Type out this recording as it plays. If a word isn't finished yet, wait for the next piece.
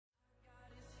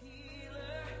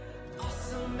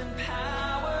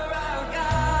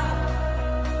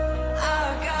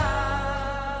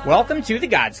Welcome to The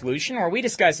God Solution, where we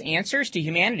discuss answers to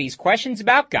humanity's questions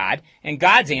about God and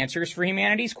God's answers for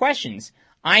humanity's questions.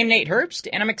 I'm Nate Herbst,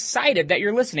 and I'm excited that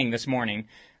you're listening this morning.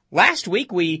 Last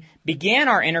week, we began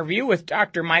our interview with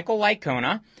Dr. Michael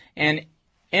Licona, an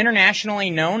internationally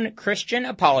known Christian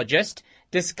apologist,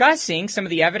 discussing some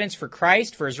of the evidence for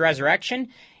Christ, for his resurrection.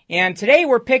 And today,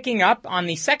 we're picking up on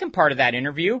the second part of that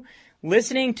interview,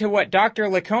 listening to what Dr.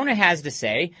 Licona has to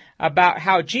say about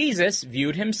how Jesus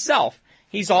viewed himself.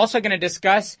 He's also going to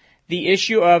discuss the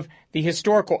issue of the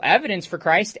historical evidence for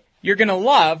Christ. You're going to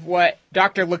love what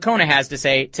Dr. Licona has to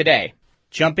say today.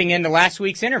 Jumping into last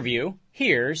week's interview,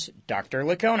 here's Dr.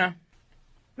 Licona.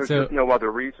 There's just no other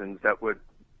reasons that would,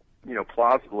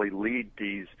 plausibly lead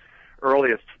these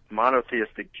earliest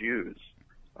monotheistic Jews,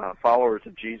 followers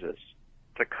of Jesus,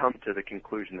 to come to the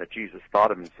conclusion that Jesus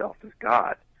thought of himself as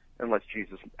God, unless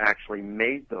Jesus actually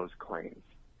made those claims.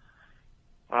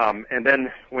 And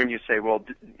then when you say, well,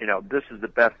 this is the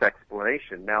best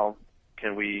explanation, now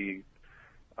can we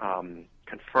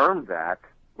confirm that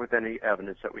with any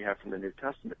evidence that we have from the New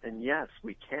Testament? And yes,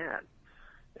 we can.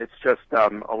 It's just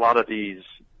a lot of these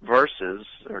verses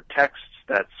or texts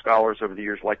that scholars over the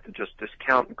years like to just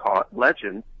discount and call it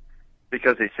legend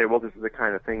because they say, well, this is the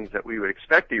kind of things that we would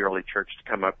expect the early church to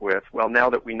come up with. Well, now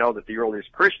that we know that the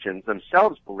earliest Christians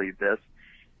themselves believe this,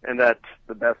 and that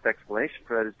the best explanation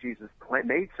for that is Jesus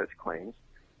made such claims,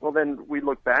 well, then we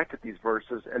look back at these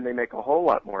verses and they make a whole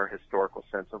lot more historical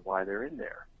sense of why they're in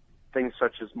there. Things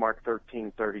such as Mark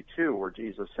 13:32, where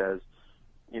Jesus says,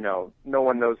 no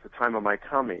one knows the time of my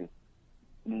coming,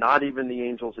 not even the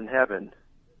angels in heaven,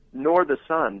 nor the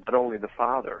Son, but only the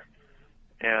Father.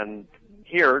 And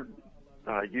here,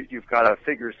 you've got a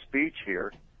figure of speech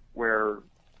here where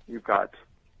you've got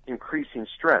increasing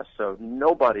stress. So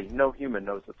no human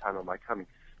knows the time of my coming.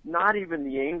 Not even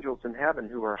the angels in heaven,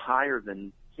 who are higher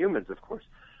than humans, of course,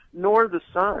 nor the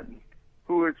Son,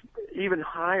 who is even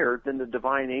higher than the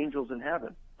divine angels in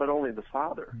heaven, but only the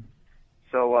Father.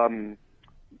 So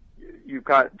you've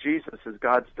got Jesus as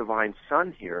God's divine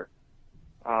Son here,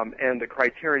 and the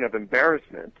criterion of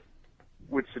embarrassment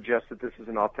would suggest that this is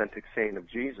an authentic saying of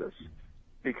Jesus.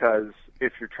 Because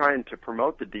if you're trying to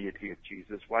promote the deity of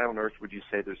Jesus, why on earth would you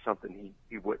say there's something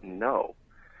he wouldn't know?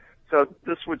 So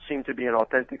this would seem to be an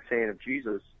authentic saying of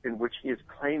Jesus in which he is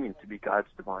claiming to be God's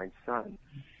divine Son.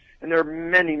 And there are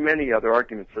many, many other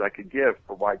arguments that I could give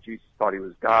for why Jesus thought he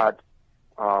was God.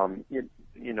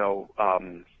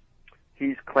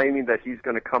 He's claiming that he's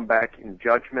going to come back in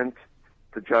judgment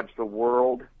to judge the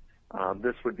world.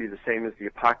 This would be the same as the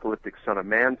apocalyptic Son of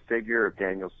Man figure of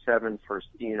Daniel 7, 1st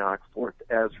Enoch, 4th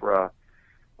Ezra.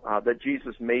 That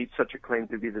Jesus made such a claim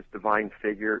to be this divine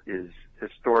figure is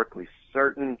historically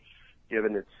certain,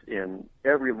 given it's in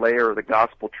every layer of the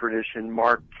gospel tradition,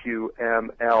 Mark, Q,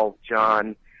 M, L,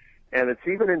 John, and it's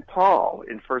even in Paul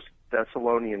in 1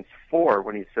 Thessalonians 4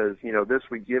 when he says, this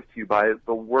we give to you by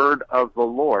the word of the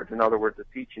Lord, in other words, the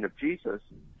teaching of Jesus.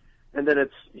 And then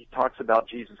he talks about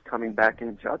Jesus coming back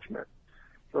in judgment.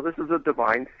 So this is a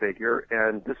divine figure,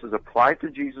 and this is applied to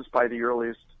Jesus by the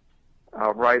earliest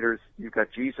writers. You've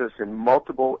got Jesus in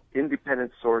multiple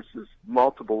independent sources,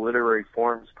 multiple literary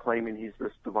forms claiming he's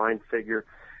this divine figure.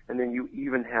 And then you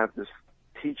even have this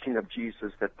teaching of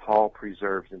Jesus that Paul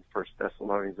preserves in 1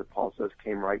 Thessalonians that Paul says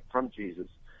came right from Jesus.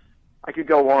 I could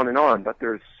go on, but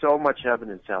there's so much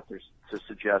evidence out there to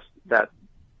suggest that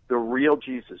the real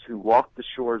Jesus who walked the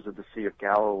shores of the Sea of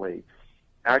Galilee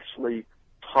actually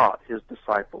taught his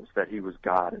disciples that he was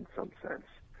God in some sense.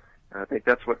 And I think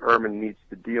that's what Ehrman needs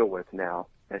to deal with now,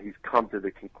 that he's come to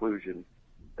the conclusion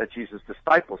that Jesus'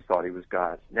 disciples thought he was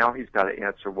God. Now he's got to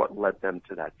answer what led them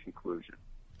to that conclusion.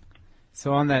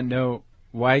 So on that note,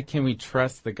 why can we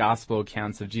trust the gospel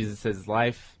accounts of Jesus'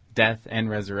 life, death, and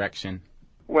resurrection?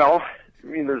 Well,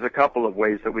 there's a couple of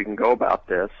ways that we can go about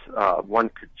this. One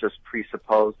could just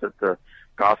presuppose that the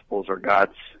Gospels are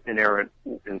God's inerrant,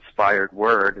 inspired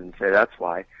word and say that's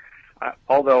why.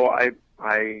 Although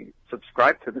I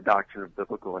subscribe to the doctrine of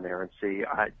biblical inerrancy,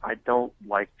 I don't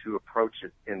like to approach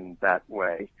it in that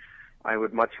way. I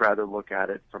would much rather look at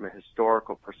it from a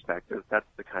historical perspective. That's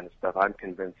the kind of stuff I'm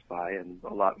convinced by, and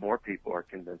a lot more people are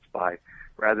convinced by,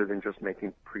 rather than just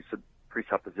making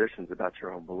presuppositions about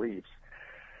your own beliefs.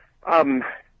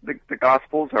 The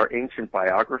Gospels are ancient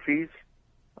biographies.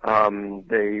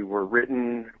 They were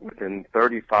written within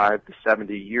 35 to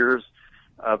 70 years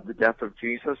of the death of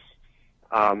Jesus.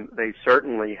 They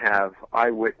certainly have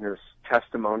eyewitness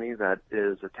testimony that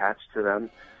is attached to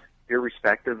them,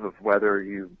 irrespective of whether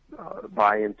you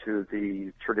buy into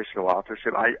the traditional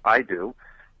authorship. I do.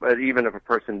 But even if a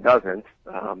person doesn't,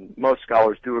 most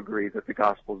scholars do agree that the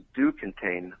Gospels do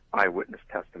contain eyewitness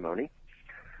testimony.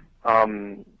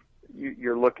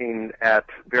 You're looking at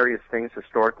various things,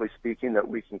 historically speaking, that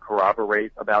we can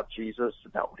corroborate about Jesus,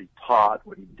 about what he taught,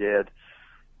 what he did.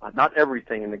 Not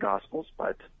everything in the Gospels,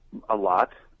 but a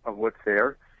lot of what's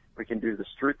there. We can do this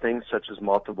through things such as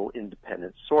multiple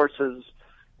independent sources,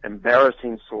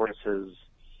 embarrassing sources,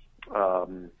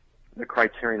 the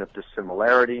criterion of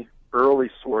dissimilarity, early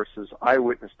sources,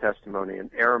 eyewitness testimony,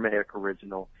 an Aramaic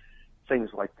original, things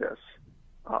like this.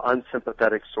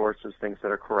 Unsympathetic sources, things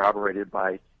that are corroborated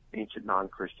by ancient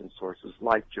non-Christian sources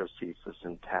like Josephus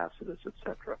and Tacitus,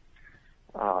 etc.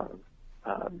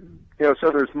 So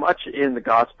there's much in the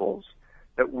Gospels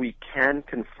that we can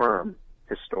confirm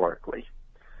historically.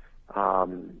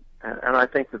 And I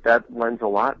think that lends a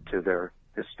lot to their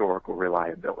historical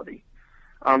reliability.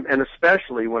 And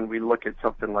especially when we look at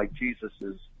something like Jesus'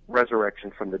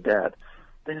 resurrection from the dead,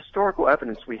 the historical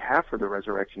evidence we have for the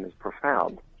resurrection is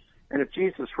profound. And if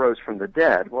Jesus rose from the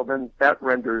dead, well, then that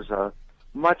renders a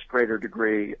much greater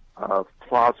degree of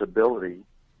plausibility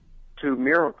to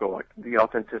the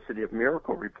authenticity of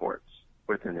miracle reports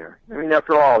within there. I mean,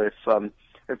 after all, if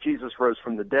Jesus rose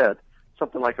from the dead,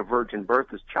 something like a virgin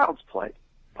birth is child's play,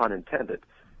 pun intended.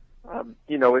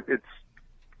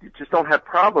 You just don't have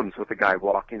problems with a guy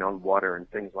walking on water and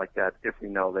things like that if we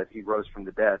know that he rose from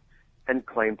the dead and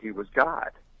claimed he was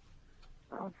God.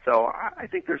 So I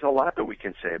think there's a lot that we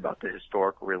can say about the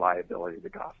historical reliability of the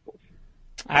Gospels.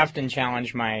 I often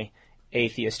challenge my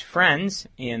atheist friends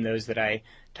and those that I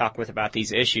talk with about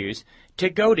these issues to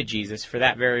go to Jesus for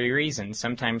that very reason.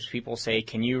 Sometimes people say,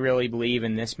 can you really believe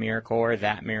in this miracle or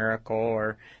that miracle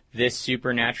or this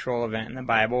supernatural event in the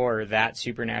Bible or that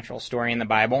supernatural story in the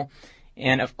Bible?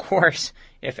 And of course,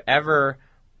 if ever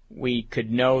we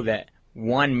could know that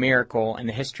one miracle in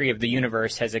the history of the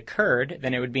universe has occurred,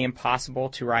 then it would be impossible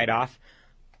to write off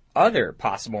other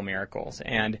possible miracles.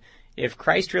 And if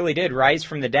Christ really did rise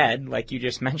from the dead, like you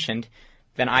just mentioned,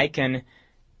 then I can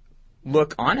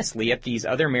look honestly at these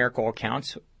other miracle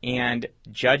accounts and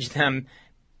judge them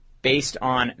based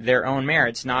on their own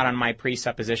merits, not on my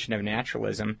presupposition of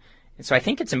naturalism. And so I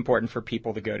think it's important for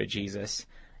people to go to Jesus.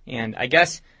 And I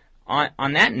guess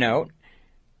on that note,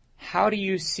 how do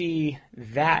you see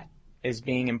that as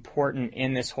being important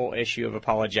in this whole issue of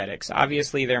apologetics?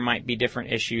 Obviously, there might be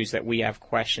different issues that we have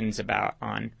questions about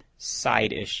on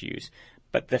side issues,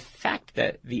 but the fact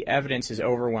that the evidence is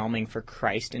overwhelming for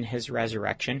Christ and his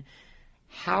resurrection,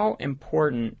 how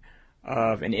important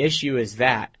of an issue is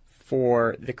that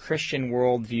for the Christian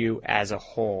worldview as a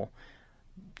whole,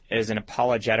 as an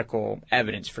apologetical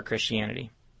evidence for Christianity?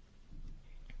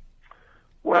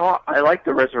 Well, I like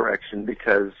the resurrection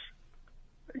because,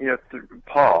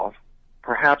 Paul,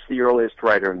 perhaps the earliest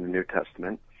writer in the New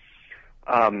Testament,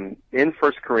 in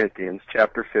 1 Corinthians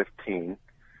chapter 15,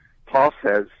 Paul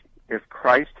says, if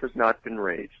Christ has not been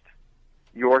raised,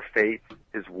 your faith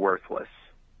is worthless.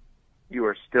 You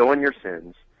are still in your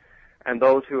sins, and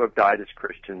those who have died as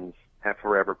Christians have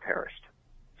forever perished.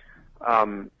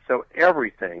 So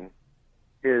everything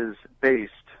is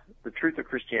based, the truth of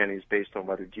Christianity is based on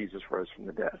whether Jesus rose from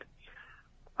the dead.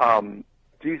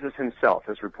 Jesus himself,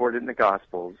 as reported in the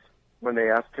Gospels, when they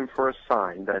asked him for a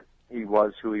sign that he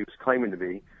was who he was claiming to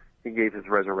be, he gave his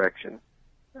resurrection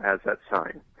as that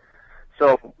sign.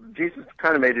 So Jesus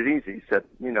kind of made it easy. He said,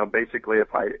 basically,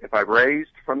 if I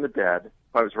raised from the dead,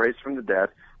 if I was raised from the dead,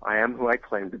 I am who I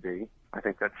claim to be. I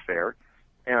think that's fair.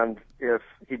 And if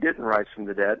he didn't rise from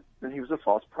the dead, then he was a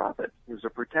false prophet. He was a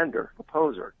pretender, a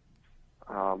poser.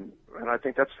 And I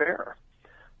think that's fair.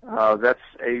 That's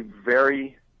a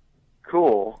very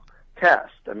cool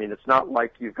test. I mean, it's not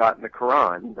like you've got in the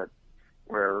Quran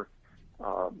where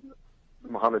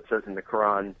Muhammad says in the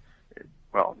Quran,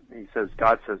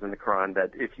 God says in the Quran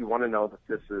that if you want to know that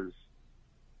this is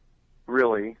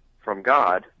really from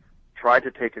God, try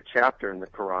to take a chapter in the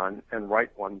Quran and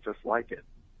write one just like it.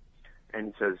 And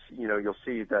he says, you'll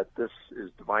see that this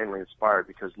is divinely inspired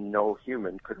because no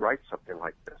human could write something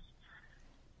like this.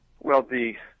 Well,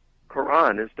 the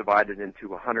Quran is divided into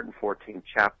 114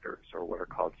 chapters, or what are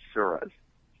called surahs.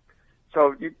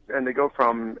 So, and they go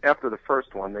from, after the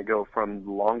first one, they go from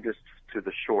the longest to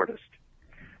the shortest.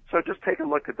 So just take a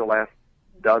look at the last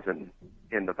dozen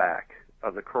in the back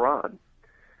of the Quran.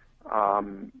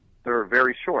 They're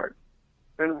very short.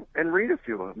 And read a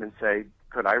few of them and say,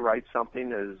 could I write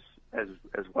something as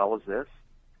well as this?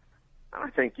 I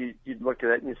think you'd look at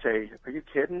it and you say, are you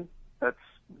kidding? That's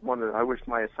I wish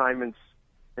my assignments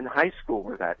in high school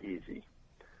were that easy.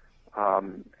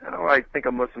 I think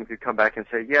a Muslim could come back and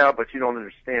say, yeah, but you don't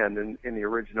understand. In the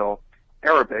original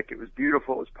Arabic. It was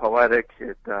beautiful. It was poetic.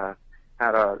 It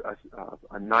had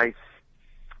a nice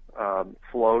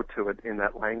flow to it in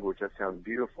that language that sounded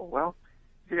beautiful. Well,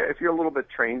 yeah, if you're a little bit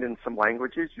trained in some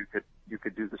languages, you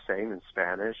could do the same in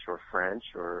Spanish or French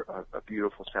or a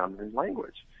beautiful sounding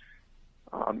language.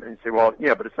 And you say, well,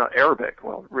 yeah, but it's not Arabic.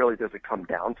 Well, really, does it come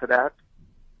down to that?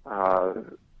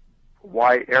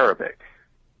 Why Arabic?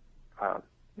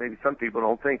 Maybe some people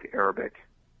don't think Arabic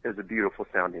is a beautiful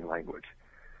sounding language.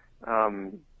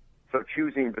 So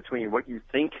choosing between what you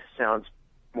think sounds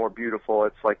more beautiful,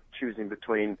 it's like choosing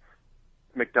between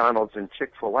McDonald's and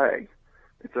Chick-fil-A.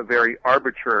 It's a very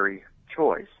arbitrary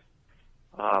choice.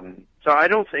 So I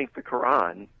don't think the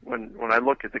Quran, when I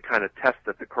look at the kind of test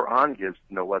that the Quran gives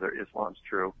to know whether Islam's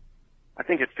true, I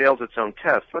think it fails its own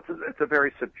test. It's a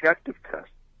very subjective test.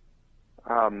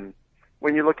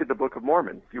 When you look at the Book of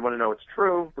Mormon, if you want to know it's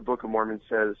true, the Book of Mormon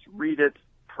says, read it,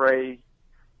 pray,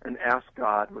 and ask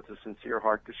God with a sincere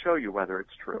heart to show you whether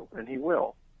it's true, and He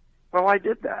will. Well, I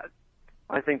did that.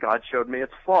 I think God showed me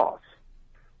it's false.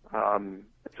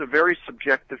 It's a very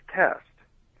subjective test.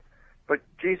 But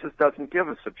Jesus doesn't give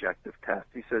a subjective test.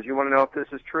 He says, you want to know if this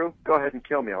is true? Go ahead and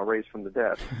kill me. I'll raise from the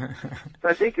dead. So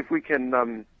I think if we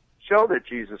can show that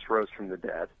Jesus rose from the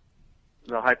dead,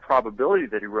 the high probability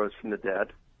that He rose from the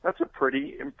dead, that's a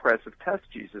pretty impressive test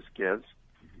Jesus gives,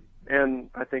 and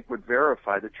I think would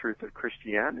verify the truth of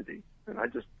Christianity. And I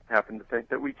just happen to think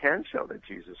that we can show that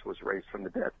Jesus was raised from the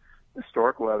dead.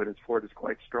 Historical evidence for it is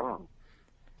quite strong.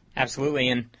 Absolutely,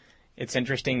 and it's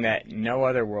interesting that no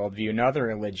other worldview, no other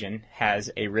religion has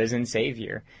a risen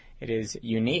Savior. It is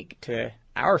unique to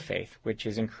our faith, which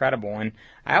is incredible. And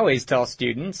I always tell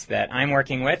students that I'm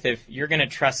working with, if you're going to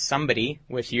trust somebody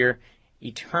with your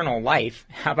eternal life,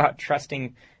 how about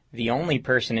trusting the only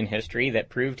person in history that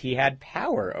proved he had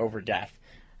power over death?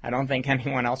 I don't think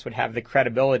anyone else would have the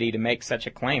credibility to make such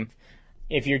a claim.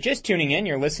 If you're just tuning in,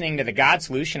 you're listening to The God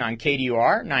Solution on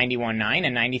KDUR 91.9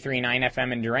 and 93.9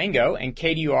 FM in Durango and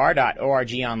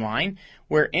KDUR.org online.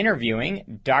 We're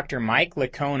interviewing Dr. Mike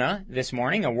Licona this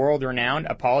morning, a world-renowned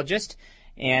apologist,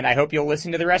 and I hope you'll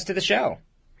listen to the rest of the show.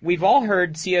 We've all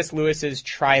heard C.S. Lewis's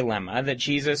trilemma that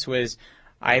Jesus was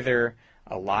either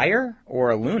a liar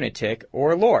or a lunatic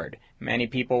or Lord. Many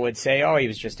people would say, oh, he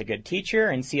was just a good teacher,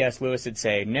 and C.S. Lewis would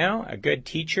say, no, a good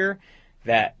teacher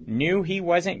that knew he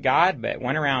wasn't God but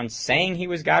went around saying he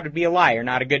was God would be a liar,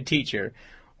 not a good teacher.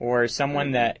 Or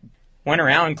someone that went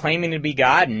around claiming to be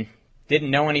God and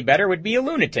didn't know any better would be a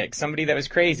lunatic, somebody that was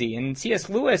crazy. And C.S.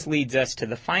 Lewis leads us to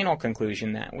the final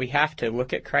conclusion that we have to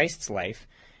look at Christ's life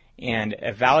and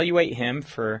evaluate him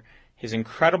for his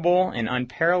incredible and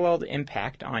unparalleled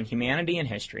impact on humanity and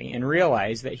history and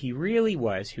realize that he really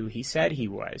was who he said he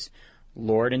was,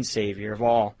 Lord and Savior of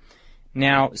all.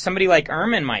 Now, somebody like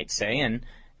Ehrman might say, and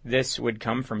this would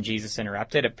come from Jesus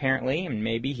Interrupted apparently, and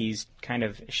maybe he's kind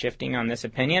of shifting on this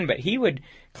opinion, but he would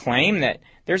claim that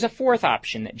there's a fourth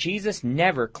option, that Jesus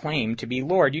never claimed to be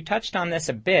Lord. You touched on this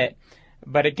a bit,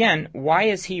 but again, why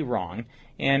is he wrong?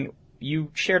 And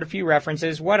you shared a few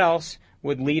references. What else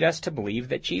would lead us to believe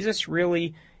that Jesus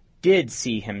really did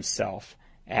see himself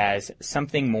as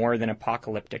something more than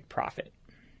apocalyptic prophet?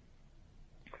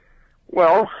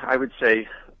 Well, I would say,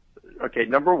 okay,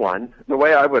 number one, the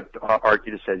way I would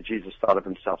argue to say Jesus thought of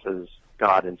himself as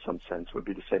God in some sense would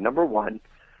be to say, number one,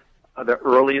 the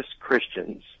earliest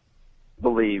Christians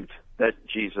believed that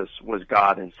Jesus was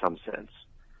God in some sense.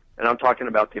 And I'm talking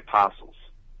about the apostles.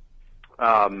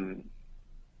 And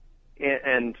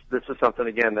this is something,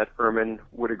 again, that Ehrman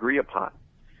would agree upon.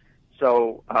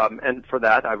 So, and for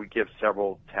that, I would give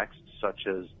several texts, such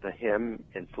as the hymn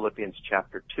in Philippians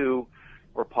chapter 2,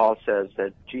 where Paul says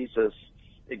that Jesus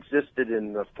existed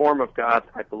in the form of God.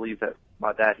 I believe that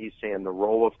by that he's saying the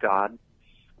role of God.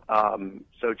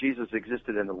 So Jesus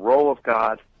existed in the role of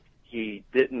God. He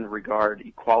didn't regard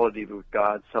equality with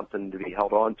God something to be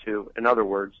held on to. In other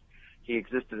words, he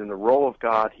existed in the role of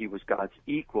God. He was God's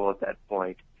equal at that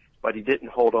point, but he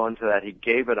didn't hold on to that. He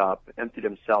gave it up, emptied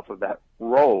himself of that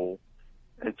role,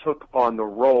 and took on the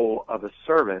role of a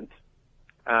servant,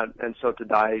 and so to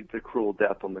die the cruel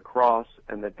death on the cross,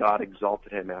 and that God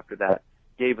exalted him after that,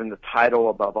 gave him the title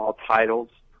above all titles.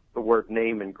 The word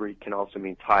name in Greek can also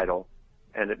mean title,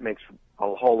 and it makes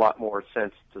a whole lot more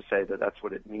sense to say that that's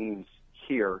what it means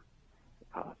here.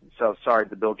 So sorry,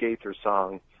 the Bill Gaither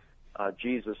song,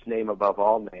 Jesus, name above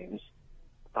all names,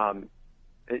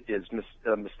 it is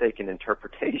a mistaken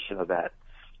interpretation of that.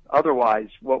 Otherwise,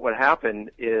 what would happen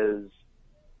is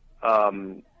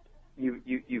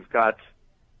you've got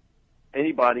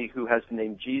anybody who has the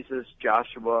name Jesus,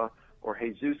 Joshua, or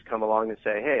Jesus come along and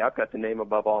say, hey, I've got the name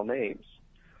above all names.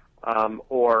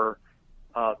 Or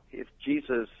if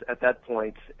Jesus, at that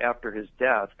point, after his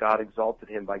death, God exalted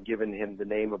him by giving him the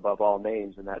name above all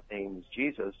names, and that name is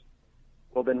Jesus,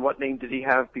 well, then what name did he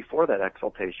have before that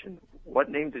exaltation? What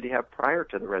name did he have prior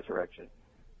to the resurrection?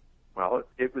 Well,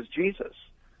 it was Jesus.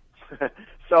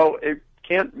 So it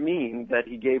can't mean that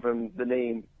he gave him the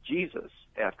name Jesus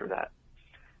after that.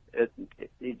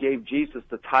 He gave Jesus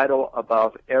the title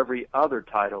above every other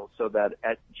title, so that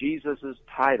at Jesus'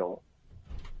 title,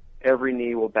 every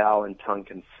knee will bow and tongue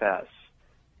confess.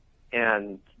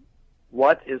 And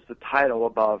what is the title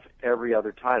above every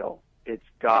other title? It's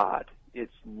God.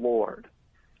 It's Lord.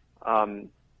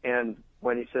 And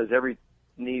when he says every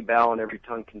knee bow and every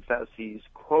tongue confess, he's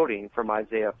quoting from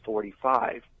Isaiah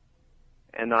 45.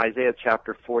 And Isaiah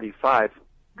chapter 45,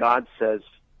 God says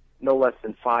no less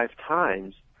than 5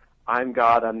 times, I'm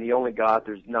God, I'm the only God,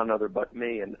 there's none other but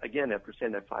me. And again, after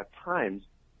saying that 5 times,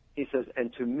 he says,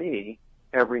 and to me,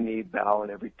 every knee bow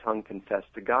and every tongue confess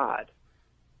to God.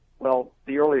 Well,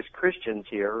 the earliest Christians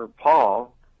here,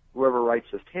 Paul, whoever writes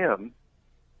this hymn,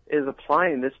 is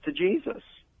applying this to Jesus.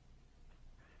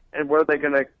 And where they're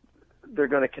going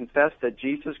to confess that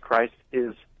Jesus Christ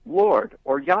is Lord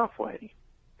or Yahweh.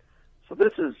 So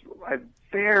this is a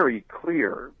very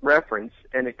clear reference,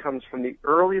 and it comes from the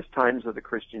earliest times of the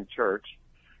Christian church,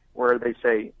 where they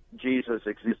say Jesus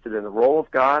existed in the role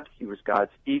of God, he was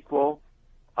God's equal,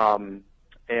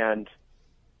 and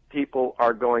people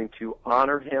are going to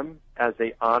honor him as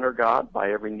they honor God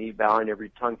by every knee bowing,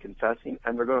 every tongue confessing,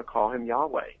 and they're going to call him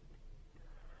Yahweh.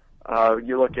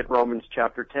 You look at Romans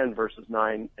chapter 10, verses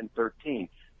 9 and 13.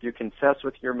 If you confess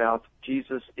with your mouth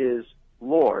Jesus is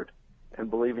Lord, and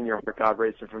believe in your heart God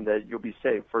raised him from the dead, you'll be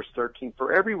saved. Verse 13,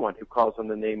 for everyone who calls on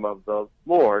the name of the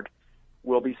Lord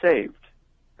will be saved.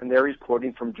 And there he's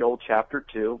quoting from Joel chapter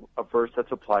 2, a verse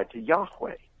that's applied to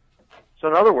Yahweh. So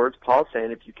in other words, Paul's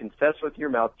saying if you confess with your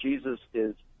mouth Jesus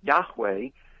is Yahweh,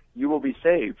 you will be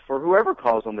saved. For whoever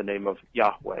calls on the name of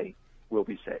Yahweh will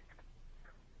be saved.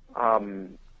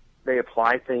 They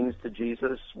apply things to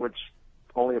Jesus which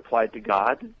only applied to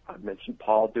God. I've mentioned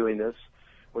Paul doing this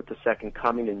with the second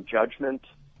coming and judgment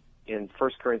in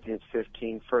 1 Corinthians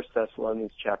 15, 1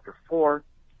 Thessalonians chapter 4.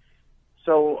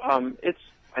 So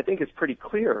I think it's pretty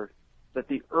clear that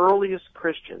the earliest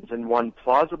Christians, and one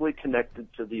plausibly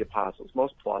connected to the apostles,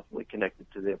 most plausibly connected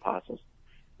to the apostles,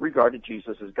 regarded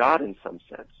Jesus as God in some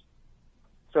sense.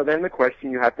 So then the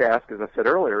question you have to ask, as I said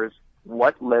earlier, is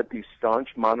what led these staunch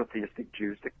monotheistic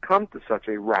Jews to come to such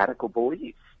a radical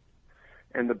belief?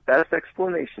 And the best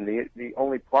explanation, the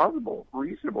only plausible,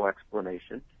 reasonable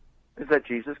explanation, is that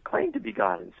Jesus claimed to be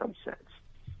God in some sense.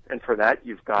 And for that,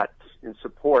 you've got, in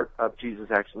support of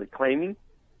Jesus actually claiming,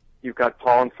 you've got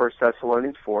Paul in 1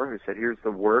 Thessalonians 4, who said, here's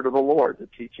the word of the Lord, the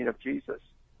teaching of Jesus.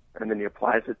 And then he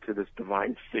applies it to this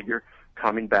divine figure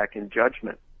coming back in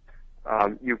judgment.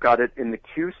 You've got it in the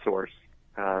Q source,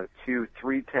 Q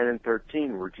 3, 10, and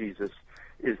 13, where Jesus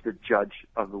is the judge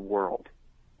of the world.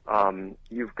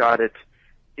 You've got it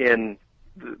in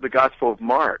the Gospel of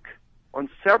Mark on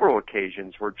several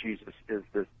occasions where Jesus is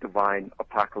this divine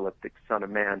apocalyptic Son of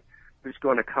Man who's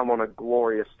going to come on a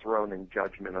glorious throne in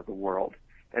judgment of the world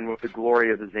and with the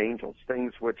glory of his angels,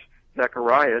 things which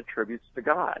Zechariah attributes to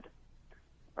God.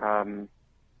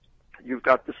 You've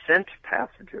got the sent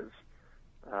passages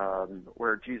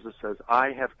where Jesus says,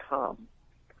 I have come.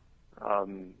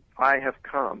 I have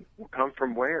come. Well, come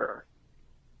from where?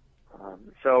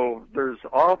 So there's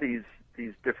all these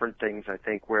different things, I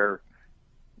think, where,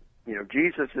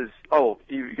 Jesus is,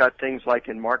 you got things like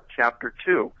in Mark chapter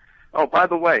 2. Oh, by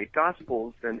the way,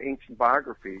 Gospels and ancient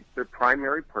biographies, their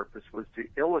primary purpose was to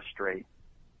illustrate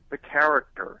the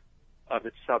character of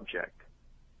its subject.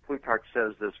 Plutarch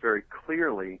says this very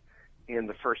clearly in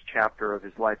the first chapter of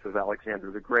his Life of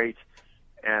Alexander the Great,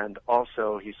 and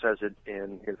also he says it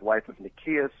in his Life of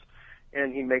Nicaeus,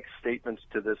 and he makes statements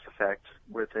to this effect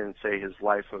within, say, his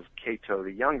Life of Cato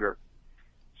the Younger.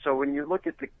 So when you look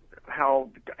at how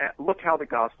the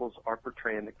Gospels are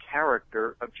portraying the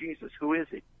character of Jesus, who is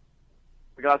he?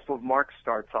 The Gospel of Mark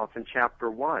starts off in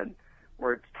chapter 1,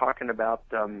 where it's talking about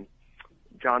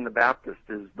John the Baptist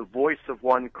is the voice of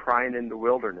one crying in the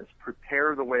wilderness,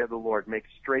 prepare the way of the Lord, make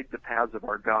straight the paths of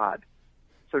our God.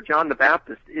 So John the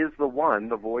Baptist is the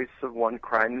voice of one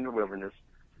crying in the wilderness,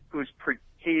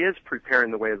 he is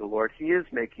preparing the way of the Lord. He is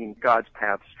making God's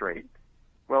path straight.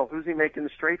 Well, who's he making the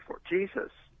straight for?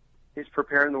 Jesus. He's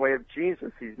preparing the way of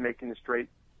Jesus. He's making straight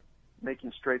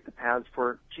the paths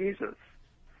for Jesus.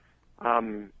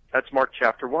 That's Mark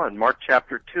chapter 1. Mark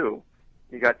chapter 2,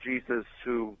 you got Jesus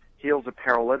who heals a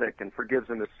paralytic and forgives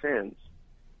him his sins.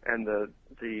 And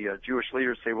the Jewish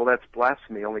leaders say, well, that's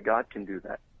blasphemy. Only God can do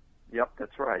that. Yep,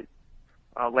 that's right.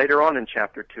 Later on in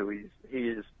chapter 2,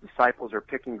 his disciples are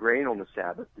picking grain on the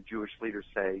Sabbath. The Jewish leaders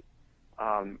say,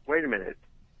 wait a minute,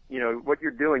 what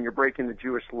you're doing, you're breaking the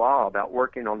Jewish law about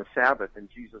working on the Sabbath. And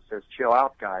Jesus says, chill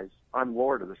out, guys. I'm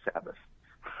Lord of the Sabbath.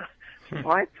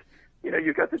 What?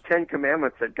 You've got the 10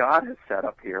 Commandments that God has set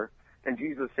up here. And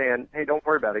Jesus saying, hey, don't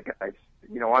worry about it, guys.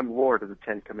 I'm Lord of the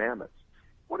 10 Commandments.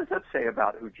 What does that say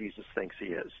about who Jesus thinks he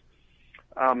is?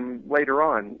 Later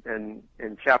on,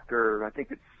 in chapter, I think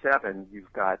it's 7,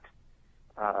 you've got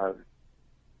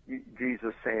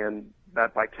Jesus saying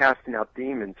that by casting out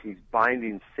demons, he's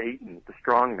binding Satan, the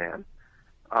strong man,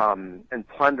 and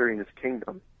plundering his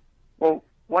kingdom. Well,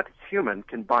 what human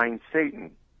can bind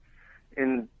Satan?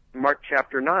 In Mark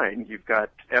chapter 9, you've got,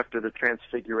 after the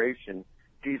transfiguration,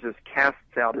 Jesus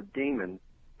casts out a demon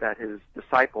that his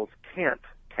disciples can't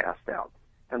cast out.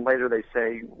 And later they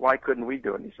say, why couldn't we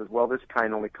do it? And he says, well, this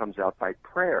kind only comes out by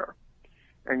prayer.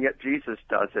 And yet Jesus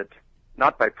does it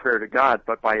not by prayer to God,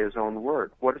 but by his own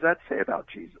word. What does that say about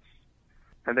Jesus?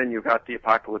 And then you've got the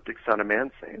apocalyptic Son of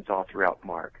Man sayings all throughout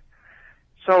Mark.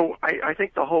 So I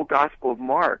think the whole Gospel of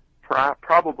Mark,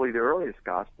 probably the earliest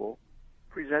Gospel,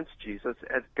 presents Jesus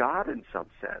as God in some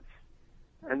sense.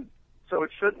 And so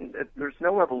there's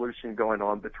no evolution going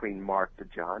on between Mark to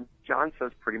John. John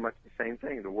says pretty much the same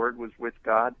thing. The Word was with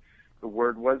God. The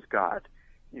Word was God.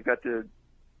 You've got the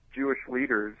Jewish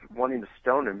leaders wanting to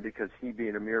stone him because he,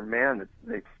 being a mere man,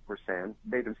 they were saying,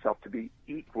 made himself to be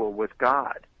equal with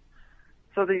God.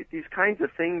 So these kinds of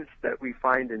things that we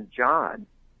find in John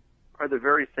are the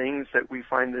very things that we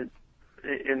find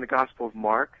in the Gospel of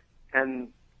Mark, and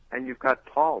you've got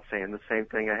Paul saying the same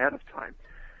thing ahead of time.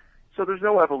 So there's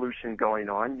no evolution going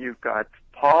on. You've got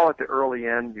Paul at the early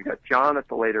end, you've got John at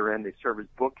the later end, they serve as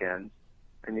bookends,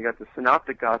 and you got the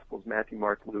Synoptic Gospels, Matthew,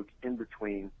 Mark, Luke, in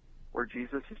between, where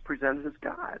Jesus is presented as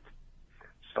God.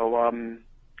 So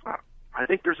I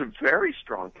think there's a very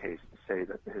strong case to say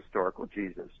that the historical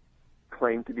Jesus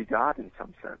claimed to be God in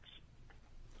some sense.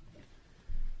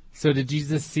 So did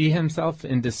Jesus see himself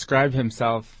and describe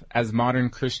himself as modern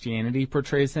Christianity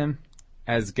portrays him,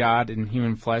 as God in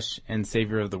human flesh and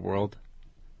Savior of the world?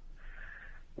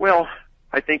 Well,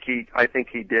 I think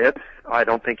he did. I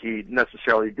don't think he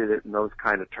necessarily did it in those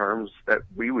kind of terms that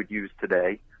we would use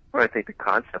today, but I think the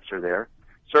concepts are there.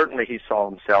 Certainly he saw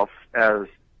himself as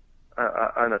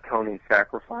an atoning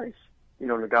sacrifice. In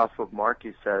the Gospel of Mark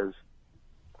he says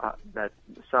that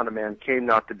the Son of Man came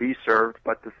not to be served,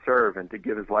 but to serve and to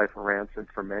give his life a ransom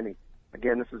for many.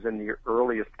 Again, this is in the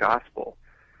earliest Gospel.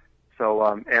 So,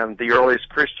 and the earliest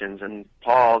Christians, and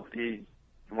Paul,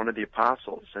 one of the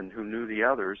apostles, and who knew the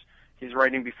others, he's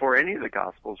writing before any of the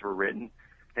Gospels were written,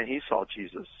 and he saw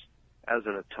Jesus as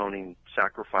an atoning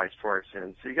sacrifice for our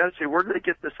sins. So you got to say, where did they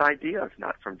get this idea if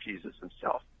not from Jesus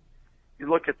himself? You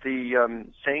look at the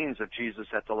sayings of Jesus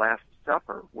at the Last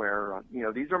Supper, where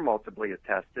these are multiply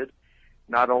attested.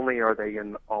 Not only are they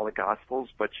in all the Gospels,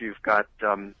 but you've got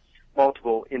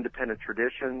multiple independent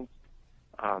traditions.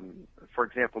 For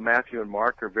example, Matthew and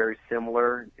Mark are very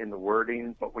similar in the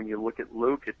wording, but when you look at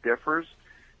Luke, it differs.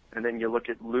 And then you look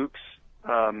at Luke's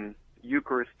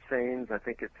Eucharist sayings, I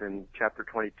think it's in chapter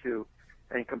 22,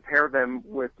 and compare them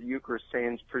with the Eucharist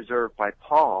sayings preserved by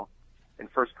Paul in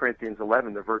 1 Corinthians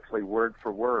 11. They're virtually word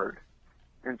for word.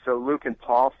 And so Luke and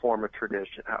Paul form a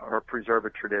tradition, or preserve a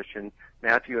tradition.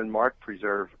 Matthew and Mark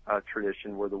preserve a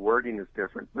tradition where the wording is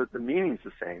different, but the meaning's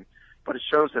the same. But it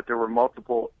shows that there were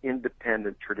multiple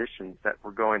independent traditions that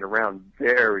were going around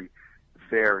very,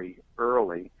 very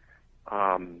early.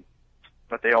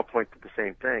 But they all point to the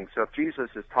same thing. So if Jesus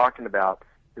is talking about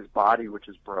his body, which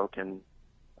is broken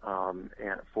and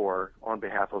on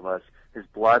behalf of us, his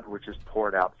blood, which is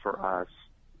poured out for us,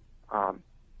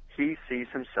 he sees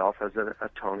himself as an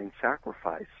atoning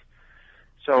sacrifice.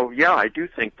 So, yeah, I do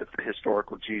think that the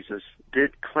historical Jesus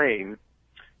did claim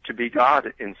to be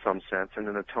God in some sense and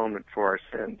an atonement for our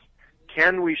sins.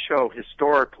 Can we show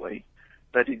historically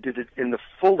that he did it in the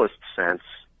fullest sense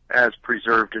as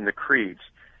preserved in the creeds?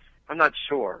 I'm not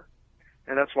sure.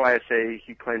 And that's why I say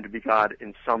he claimed to be God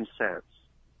in some sense.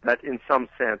 That in some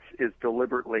sense is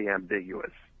deliberately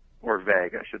ambiguous, or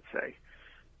vague, I should say.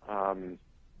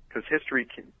 Because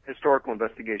historical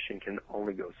investigation can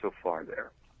only go so far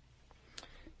there.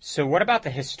 So what about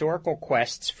the historical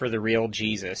quests for the real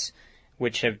Jesus,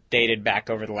 which have dated back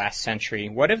over the last century?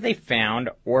 What have they found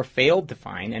or failed to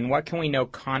find, and what can we know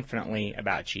confidently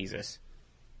about Jesus?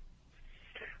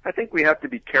 I think we have to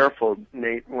be careful,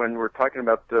 Nate, when we're talking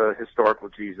about the historical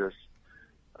Jesus.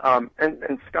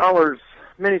 And scholars,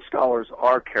 many scholars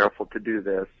are careful to do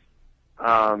this.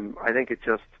 I think it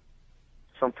just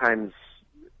sometimes,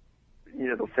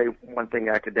 they'll say one thing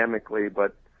academically,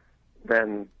 but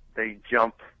then they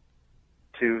jump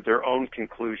to their own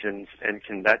conclusions,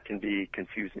 and that can be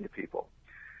confusing to people.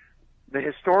 The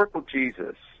historical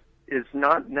Jesus is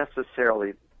not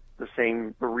necessarily the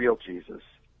real Jesus.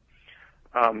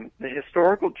 The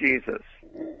historical Jesus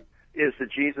is the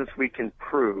Jesus we can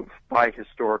prove by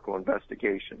historical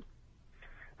investigation.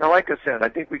 Now, like I said, I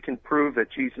think we can prove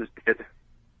that Jesus did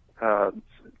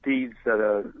deeds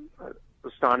that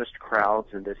astonished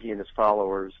crowds and that he and his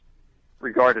followers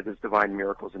regarded as divine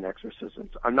miracles and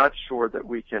exorcisms. I'm not sure that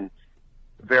we can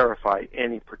verify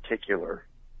any particular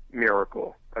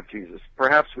miracle of Jesus.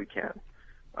 Perhaps we can.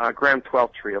 Graham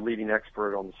Twelftree, a leading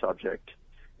expert on the subject,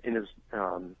 in his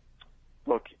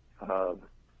book,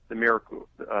 "The Miracle,"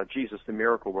 Jesus, the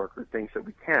Miracle Worker, thinks that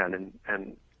we can,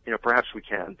 and perhaps we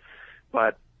can,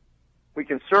 but we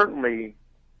can certainly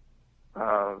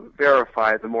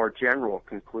verify the more general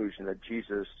conclusion that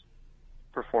Jesus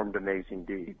performed amazing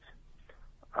deeds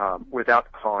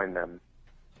without calling them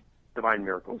divine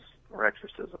miracles or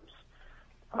exorcisms.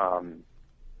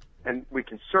 And we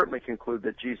can certainly conclude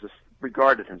that Jesus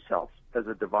regarded himself as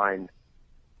a divine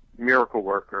miracle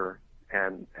worker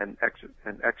and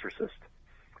exorcist.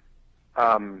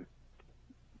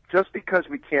 Just because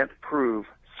we can't prove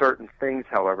certain things,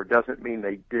 however, doesn't mean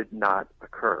they did not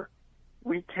occur.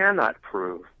 We cannot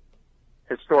prove,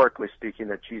 historically speaking,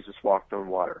 that Jesus walked on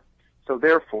water. So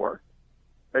therefore,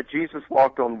 that Jesus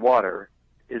walked on water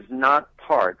is not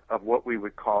part of what we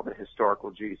would call the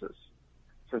historical Jesus,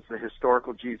 since the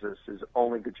historical Jesus is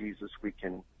only the Jesus we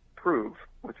can prove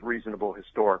with reasonable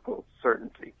historical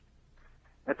certainty.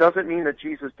 That doesn't mean that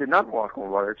Jesus did not walk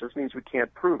on water. It just means we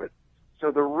can't prove it.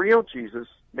 So the real Jesus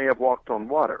may have walked on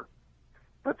water,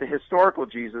 but the historical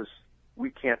Jesus, we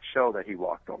can't show that he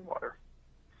walked on water.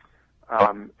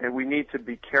 And we need to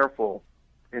be careful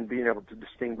in being able to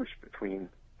distinguish between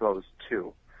those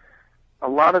two. A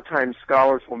lot of times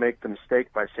scholars will make the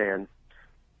mistake by saying,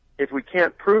 if we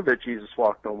can't prove that Jesus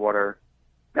walked on water,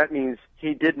 that means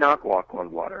he did not walk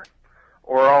on water.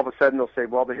 Or all of a sudden they'll say,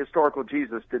 well, the historical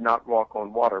Jesus did not walk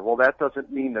on water. Well, that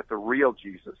doesn't mean that the real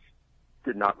Jesus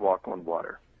did not walk on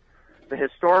water. The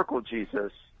historical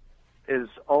Jesus is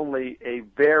only a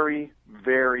very,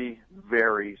 very,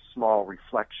 very small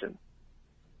reflection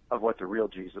of what the real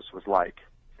Jesus was like.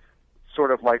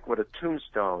 Sort of like what a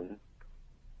tombstone,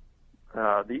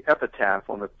 the epitaph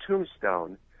on the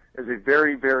tombstone is a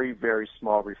very, very, very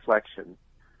small reflection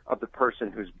of the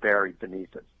person who's buried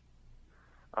beneath it.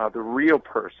 The real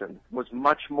person was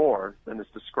much more than is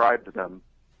described to them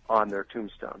on their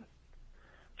tombstone,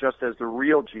 just as the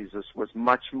real Jesus was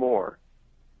much more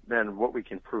than what we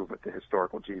can prove with the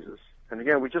historical Jesus. And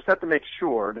again, we just have to make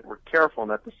sure that we're careful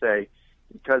not to say,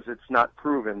 because it's not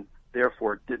proven,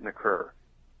 therefore it didn't occur.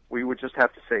 We would just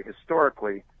have to say,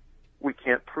 historically, we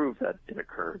can't prove that it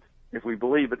occurred. If we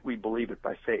believe it, we believe it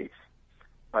by faith.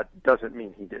 But it doesn't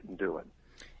mean he didn't do it.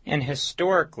 And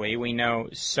historically, we know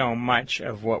so much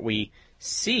of what we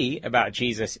see about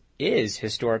Jesus is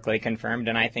historically confirmed,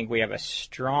 and I think we have a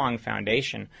strong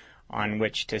foundation on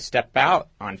which to step out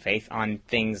on faith on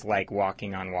things like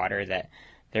walking on water that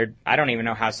I don't even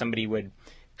know how somebody would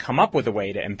come up with a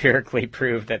way to empirically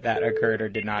prove that occurred or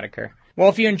did not occur. Well,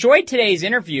 if you enjoyed today's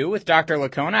interview with Dr.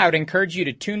 Licona, I would encourage you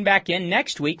to tune back in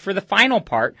next week for the final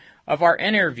part of our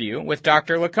interview with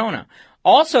Dr. Licona.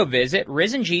 Also visit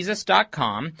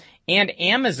risenjesus.com and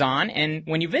Amazon, and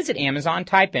when you visit Amazon,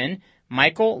 type in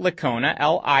Michael Licona,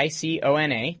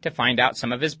 Licona, to find out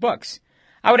some of his books.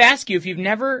 I would ask you, if you've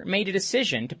never made a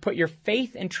decision to put your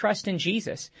faith and trust in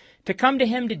Jesus, to come to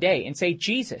him today and say,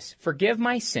 Jesus, forgive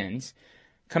my sins,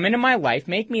 come into my life,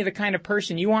 make me the kind of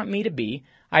person you want me to be.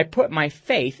 I put my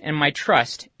faith and my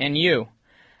trust in you.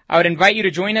 I would invite you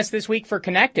to join us this week for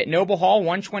Connect at Noble Hall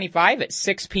 125 at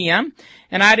 6 p.m.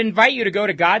 And I'd invite you to go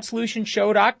to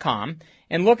GodSolutionShow.com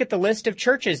and look at the list of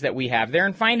churches that we have there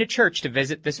and find a church to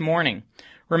visit this morning.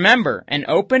 Remember, an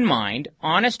open mind,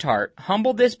 honest heart,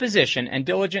 humble disposition, and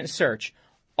diligent search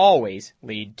always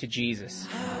lead to Jesus.